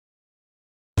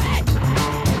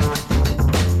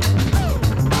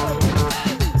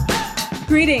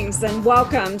Greetings and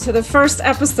welcome to the first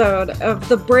episode of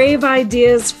the Brave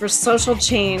Ideas for Social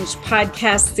Change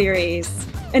podcast series,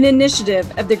 an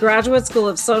initiative of the Graduate School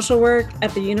of Social Work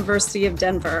at the University of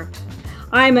Denver.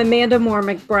 I'm Amanda Moore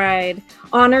McBride,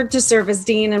 honored to serve as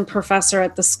Dean and Professor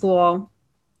at the school.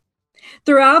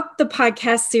 Throughout the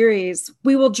podcast series,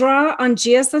 we will draw on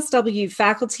GSSW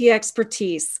faculty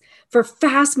expertise for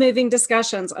fast-moving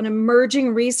discussions on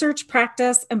emerging research,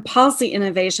 practice, and policy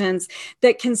innovations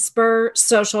that can spur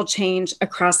social change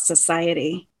across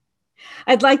society.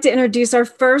 I'd like to introduce our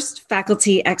first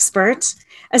faculty expert,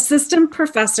 Assistant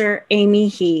Professor Amy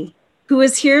He, who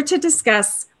is here to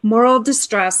discuss moral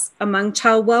distress among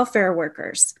child welfare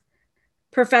workers.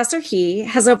 Professor He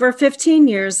has over 15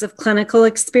 years of clinical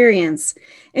experience,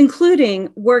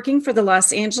 including working for the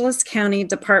Los Angeles County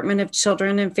Department of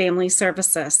Children and Family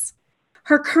Services.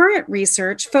 Her current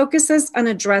research focuses on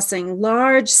addressing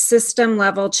large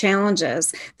system-level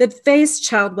challenges that face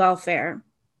child welfare.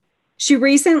 She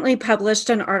recently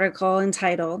published an article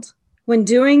entitled, "When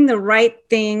Doing the Right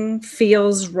Thing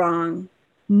Feels Wrong: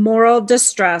 Moral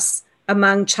Distress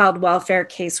Among Child Welfare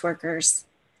Caseworkers."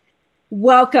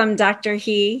 Welcome, Dr.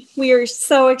 He. We are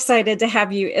so excited to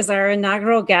have you as our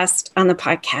inaugural guest on the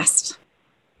podcast.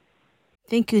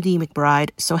 Thank you, Dee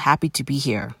McBride. So happy to be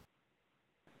here.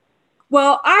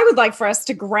 Well, I would like for us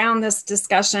to ground this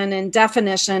discussion in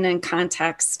definition and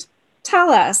context. Tell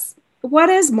us, what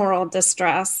is moral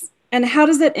distress, and how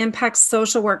does it impact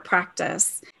social work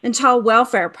practice and child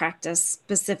welfare practice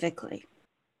specifically?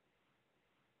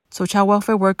 So child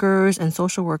welfare workers and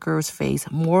social workers face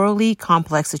morally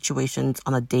complex situations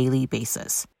on a daily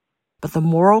basis. But the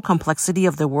moral complexity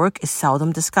of their work is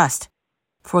seldom discussed.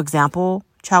 For example,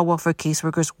 child welfare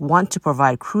caseworkers want to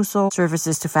provide crucial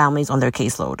services to families on their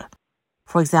caseload.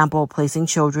 For example, placing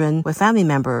children with family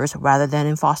members rather than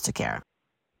in foster care.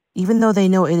 Even though they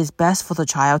know it is best for the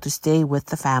child to stay with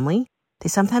the family, they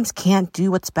sometimes can't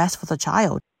do what's best for the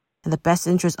child and the best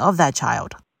interest of that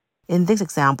child. In this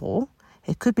example,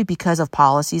 it could be because of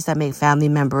policies that make family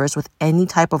members with any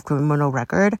type of criminal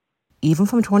record, even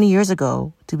from 20 years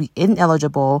ago, to be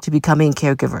ineligible to becoming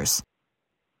caregivers.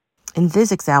 In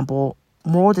this example,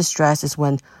 moral distress is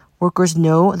when workers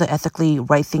know the ethically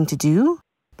right thing to do,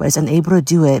 but is unable to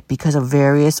do it because of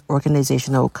various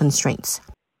organizational constraints.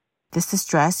 This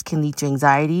distress can lead to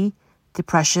anxiety,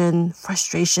 depression,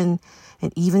 frustration,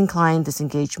 and even client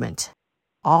disengagement,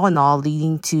 all in all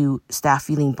leading to staff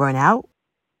feeling burnt out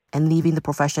and leaving the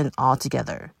profession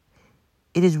altogether.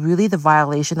 It is really the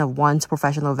violation of one's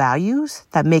professional values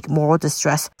that make moral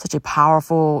distress such a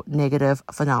powerful negative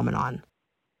phenomenon.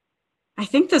 I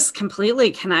think this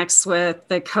completely connects with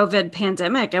the COVID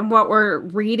pandemic and what we're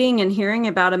reading and hearing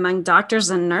about among doctors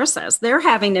and nurses. They're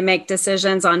having to make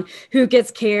decisions on who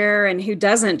gets care and who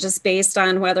doesn't, just based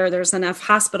on whether there's enough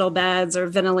hospital beds or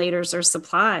ventilators or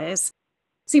supplies.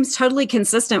 Seems totally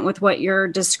consistent with what you're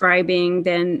describing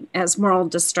then as moral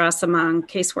distress among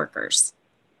caseworkers.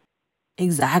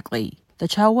 Exactly. The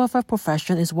child welfare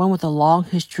profession is one with a long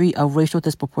history of racial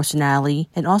disproportionality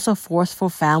and also forceful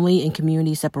family and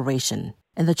community separation.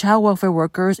 And the child welfare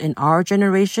workers in our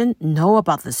generation know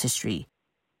about this history.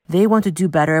 They want to do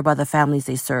better by the families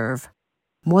they serve.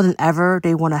 More than ever,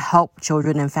 they want to help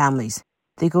children and families.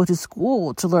 They go to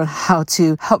school to learn how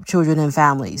to help children and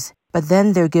families. But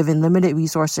then they're given limited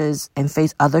resources and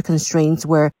face other constraints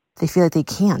where they feel like they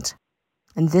can't.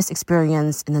 And this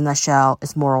experience, in a nutshell,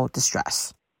 is moral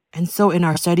distress. And so in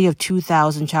our study of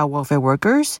 2,000 child welfare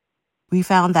workers, we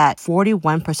found that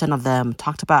 41% of them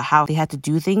talked about how they had to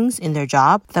do things in their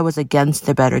job that was against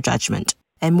their better judgment.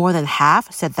 And more than half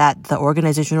said that the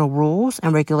organizational rules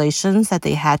and regulations that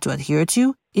they had to adhere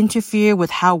to interfere with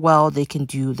how well they can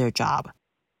do their job.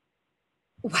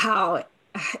 Wow,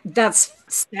 that's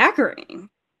staggering.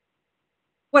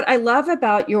 What I love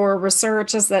about your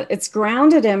research is that it's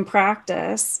grounded in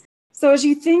practice. So as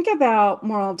you think about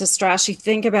moral distress, you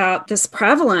think about this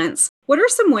prevalence, what are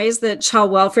some ways that child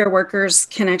welfare workers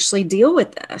can actually deal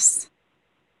with this?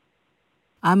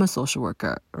 I'm a social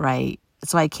worker, right?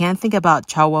 So I can't think about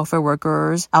child welfare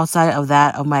workers outside of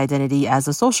that of my identity as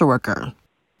a social worker.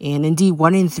 And indeed,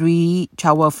 1 in 3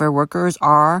 child welfare workers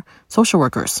are social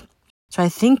workers. So I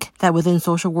think that within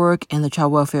social work and the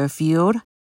child welfare field,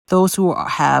 those who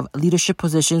have leadership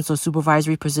positions or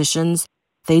supervisory positions,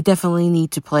 they definitely need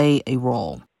to play a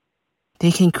role. They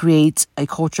can create a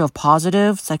culture of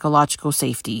positive psychological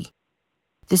safety.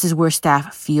 This is where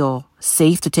staff feel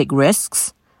safe to take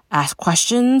risks, ask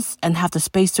questions, and have the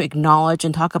space to acknowledge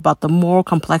and talk about the moral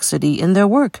complexity in their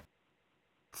work.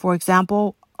 For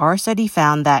example, our study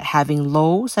found that having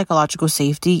low psychological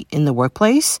safety in the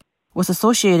workplace was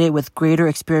associated with greater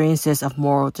experiences of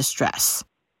moral distress.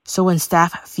 So when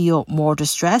staff feel moral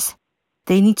distress,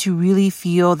 they need to really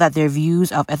feel that their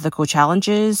views of ethical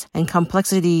challenges and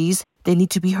complexities, they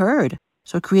need to be heard.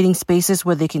 So creating spaces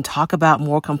where they can talk about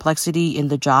more complexity in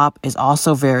the job is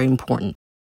also very important.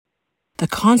 The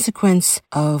consequence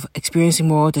of experiencing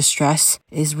moral distress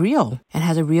is real and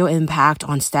has a real impact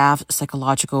on staff's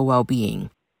psychological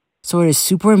well-being. So it is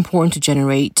super important to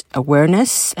generate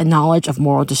awareness and knowledge of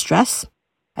moral distress.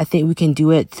 I think we can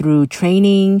do it through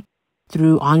training,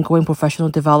 through ongoing professional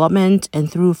development,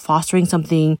 and through fostering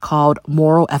something called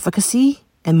moral efficacy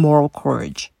and moral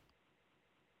courage.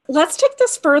 Let's take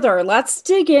this further. Let's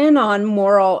dig in on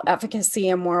moral efficacy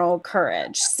and moral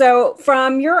courage. So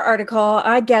from your article,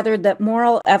 I gathered that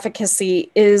moral efficacy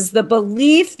is the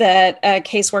belief that a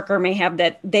caseworker may have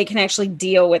that they can actually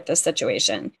deal with the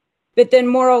situation. But then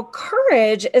moral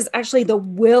courage is actually the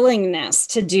willingness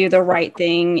to do the right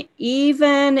thing,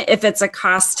 even if it's a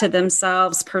cost to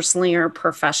themselves personally or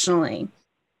professionally.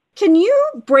 Can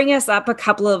you bring us up a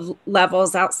couple of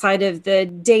levels outside of the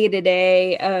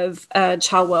day-to-day of a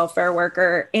child welfare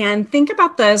worker and think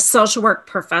about the social work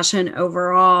profession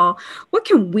overall? What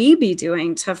can we be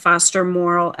doing to foster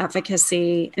moral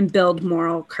efficacy and build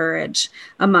moral courage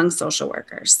among social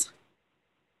workers?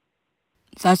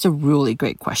 That's a really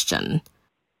great question.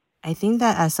 I think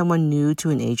that as someone new to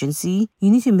an agency, you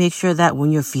need to make sure that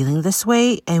when you're feeling this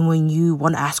way and when you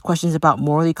want to ask questions about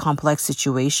morally complex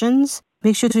situations,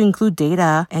 make sure to include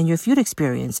data and your field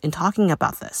experience in talking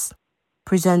about this.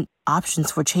 Present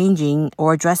options for changing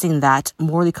or addressing that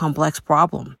morally complex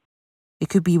problem. It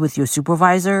could be with your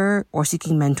supervisor or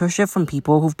seeking mentorship from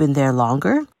people who've been there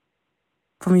longer.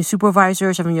 From your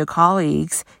supervisors and from your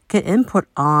colleagues, get input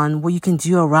on what you can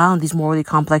do around these morally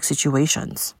complex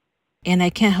situations. And I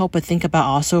can't help but think about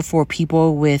also for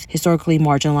people with historically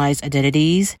marginalized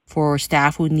identities, for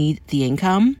staff who need the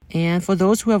income, and for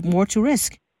those who have more to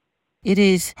risk. It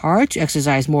is hard to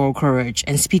exercise moral courage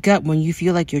and speak up when you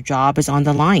feel like your job is on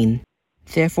the line.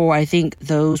 Therefore, I think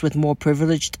those with more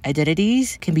privileged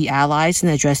identities can be allies in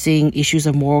addressing issues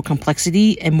of moral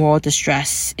complexity and moral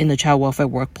distress in the child welfare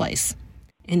workplace.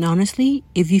 And honestly,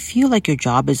 if you feel like your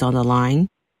job is on the line,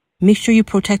 make sure you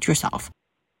protect yourself.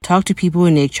 Talk to people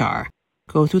in HR,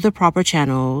 go through the proper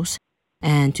channels,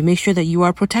 and to make sure that you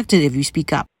are protected if you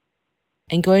speak up.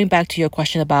 And going back to your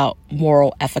question about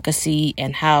moral efficacy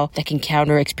and how that can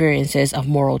counter experiences of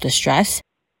moral distress,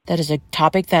 that is a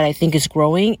topic that I think is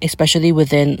growing, especially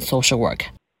within social work.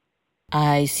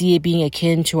 I see it being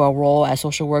akin to our role as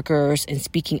social workers in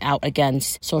speaking out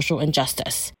against social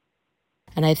injustice.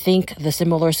 And I think the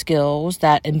similar skills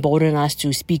that embolden us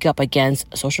to speak up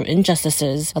against social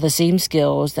injustices are the same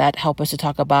skills that help us to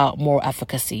talk about moral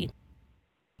efficacy.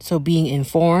 So being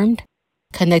informed,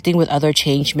 connecting with other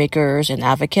change makers and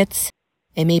advocates,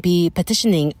 and maybe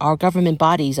petitioning our government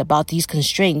bodies about these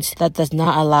constraints that does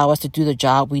not allow us to do the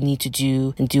job we need to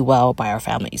do and do well by our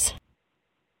families.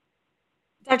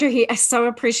 Dr. He, I so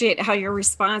appreciate how your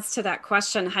response to that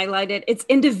question highlighted it's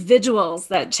individuals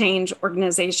that change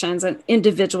organizations and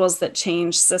individuals that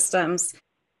change systems.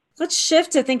 Let's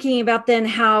shift to thinking about then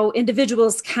how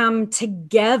individuals come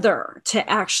together to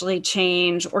actually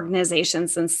change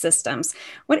organizations and systems.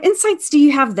 What insights do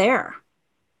you have there?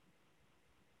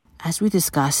 As we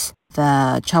discussed,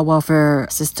 the child welfare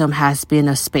system has been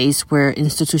a space where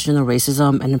institutional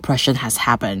racism and oppression has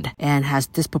happened and has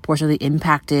disproportionately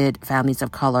impacted families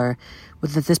of color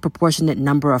with a disproportionate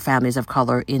number of families of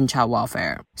color in child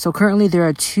welfare. So currently there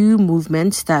are two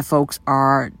movements that folks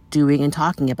are doing and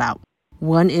talking about.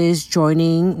 One is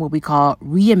joining what we call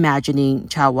reimagining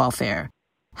child welfare.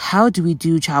 How do we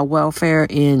do child welfare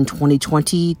in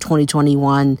 2020,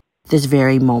 2021, this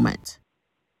very moment?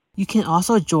 You can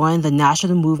also join the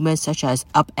national movements such as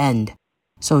UPEND,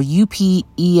 so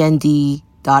upend.org.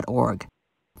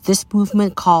 This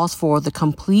movement calls for the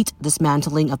complete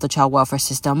dismantling of the child welfare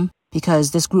system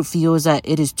because this group feels that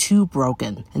it is too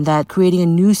broken and that creating a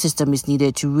new system is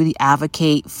needed to really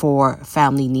advocate for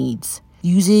family needs.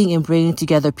 Using and bringing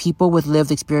together people with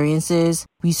lived experiences,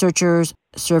 researchers,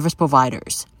 service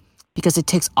providers, because it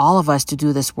takes all of us to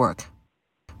do this work.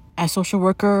 As social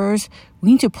workers,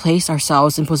 we need to place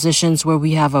ourselves in positions where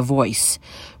we have a voice,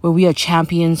 where we are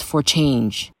champions for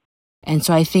change. And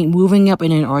so I think moving up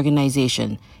in an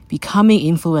organization, becoming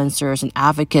influencers and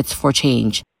advocates for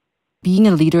change, being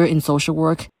a leader in social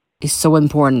work is so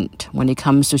important when it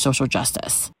comes to social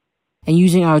justice. And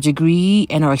using our degree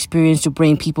and our experience to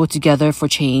bring people together for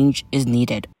change is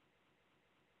needed.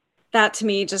 That to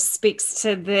me just speaks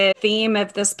to the theme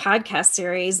of this podcast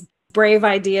series, Brave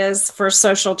Ideas for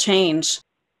Social Change.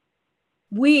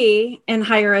 We in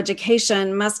higher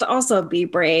education must also be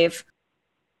brave.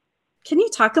 Can you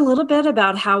talk a little bit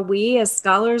about how we as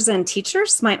scholars and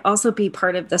teachers might also be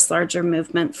part of this larger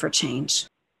movement for change?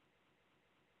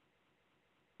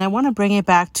 I want to bring it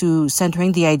back to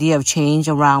centering the idea of change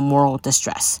around moral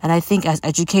distress. And I think as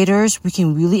educators, we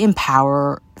can really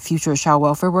empower future child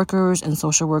welfare workers and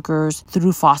social workers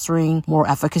through fostering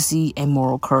moral efficacy and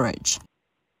moral courage.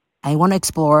 I want to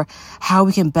explore how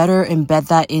we can better embed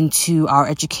that into our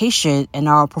education and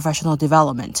our professional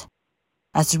development.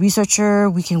 As a researcher,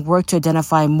 we can work to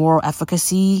identify moral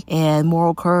efficacy and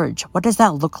moral courage. What does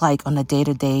that look like on a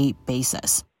day-to-day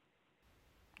basis?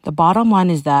 The bottom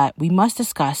line is that we must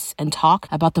discuss and talk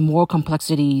about the moral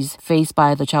complexities faced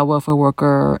by the child welfare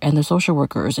worker and the social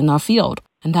workers in our field,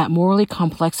 and that morally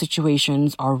complex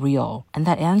situations are real, and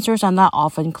that answers are not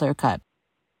often clear-cut.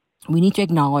 We need to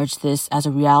acknowledge this as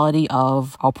a reality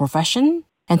of our profession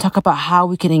and talk about how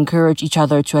we can encourage each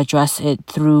other to address it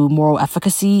through moral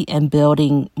efficacy and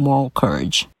building moral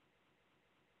courage.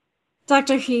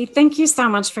 Dr. He, thank you so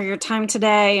much for your time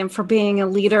today and for being a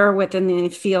leader within the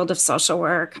field of social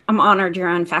work. I'm honored you're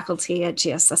on faculty at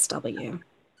GSSW.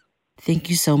 Thank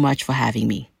you so much for having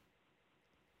me.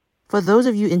 For those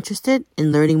of you interested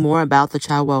in learning more about the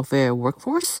child welfare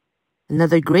workforce,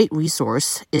 another great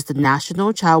resource is the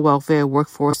National Child Welfare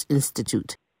Workforce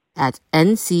Institute at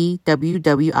ncwwi.org.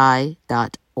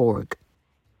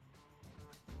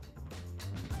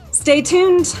 Stay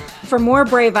tuned for more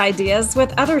brave ideas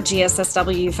with other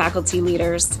GSSW faculty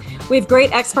leaders. We have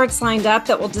great experts lined up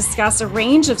that will discuss a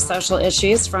range of social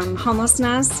issues from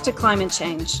homelessness to climate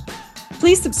change.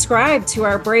 Please subscribe to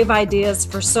our Brave Ideas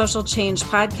for Social Change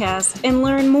podcast and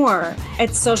learn more at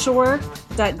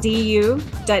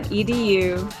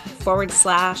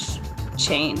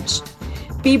socialwork.du.edu/change.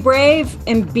 Be brave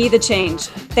and be the change.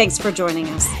 Thanks for joining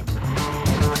us.